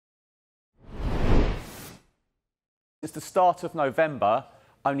Since the start of November,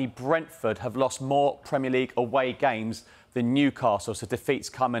 only Brentford have lost more Premier League away games than Newcastle, so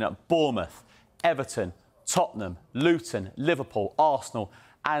defeats coming at Bournemouth, Everton, Tottenham, Luton, Liverpool, Arsenal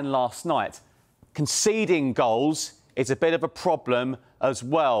and last night. Conceding goals is a bit of a problem as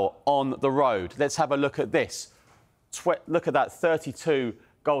well on the road. Let's have a look at this. Look at that, 32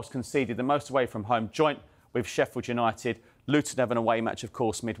 goals conceded, the most away from home, joint with Sheffield United. Luton have an away match, of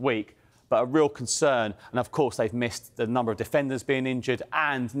course, midweek. But a real concern, and of course they've missed the number of defenders being injured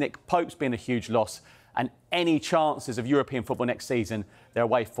and Nick Pope's been a huge loss. And any chances of European football next season, their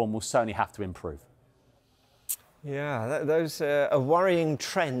away form will certainly have to improve. Yeah, those are worrying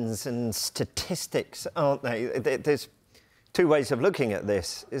trends and statistics, aren't they? There's two ways of looking at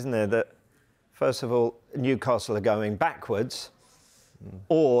this, isn't there? That, first of all, Newcastle are going backwards,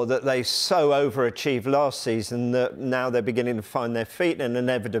 or that they so overachieved last season that now they're beginning to find their feet and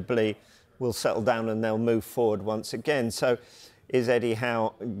inevitably will settle down and they'll move forward once again. So is Eddie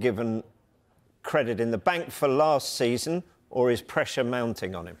Howe given credit in the bank for last season, or is pressure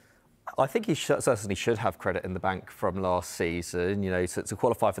mounting on him? I think he certainly should have credit in the bank from last season, you know, to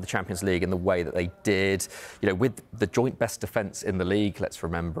qualify for the Champions League in the way that they did, you know, with the joint best defence in the league, let's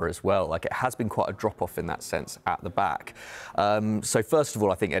remember as well. Like, it has been quite a drop-off in that sense at the back. So first of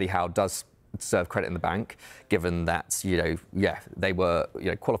all, I think Eddie Howe does deserve credit in the bank, given that, you know, yeah, they were, you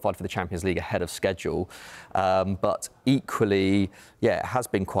know, qualified for the Champions League ahead of schedule. But equally, yeah, it has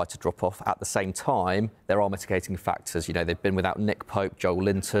been quite a drop-off. At the same time, there are mitigating factors. You know, they've been without Nick Pope, Joel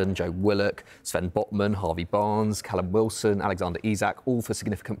Linton, Joe Willock, Sven Botman, Harvey Barnes, Callum Wilson, Alexander Isak, all for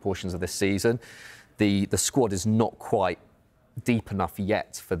significant portions of this season. The squad is not quite deep enough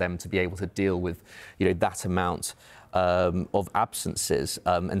yet for them to be able to deal with, you know, that amount of absences.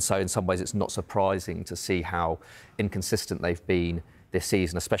 And so in some ways it's not surprising to see how inconsistent they've been this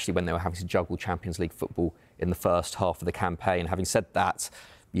season, especially when they were having to juggle Champions League football in the first half of the campaign. Having said that,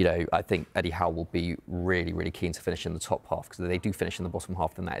 you know, I think Eddie Howe will be really, really keen to finish in the top half, because if they do finish in the bottom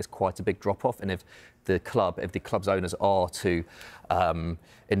half, then that is quite a big drop-off. And if the club's owners are to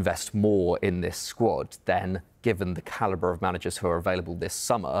invest more in this squad, then given the calibre of managers who are available this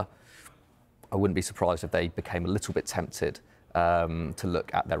summer, I wouldn't be surprised if they became a little bit tempted to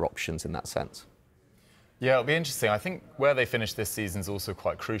look at their options in that sense. Yeah, it'll be interesting. I think where they finish this season is also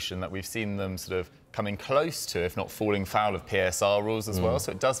quite crucial, in that we've seen them sort of coming close to, if not falling foul of PSR rules as well.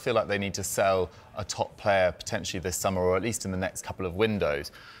 So it does feel like they need to sell a top player potentially this summer, or at least in the next couple of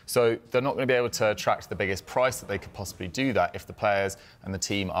windows. So they're not going to be able to attract the biggest price that they could possibly do that if the players and the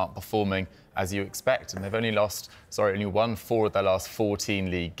team aren't performing as you expect. And they've only won 4 of their last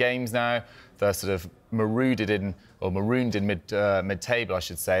 14 league games now. They're sort of marooned in mid-table, I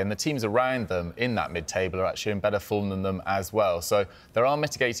should say, and the teams around them in that mid-table are actually in better form than them as well. So there are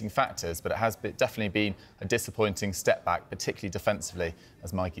mitigating factors, but it has definitely been a disappointing step back, particularly defensively,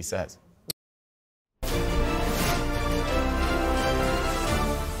 as Mikey says.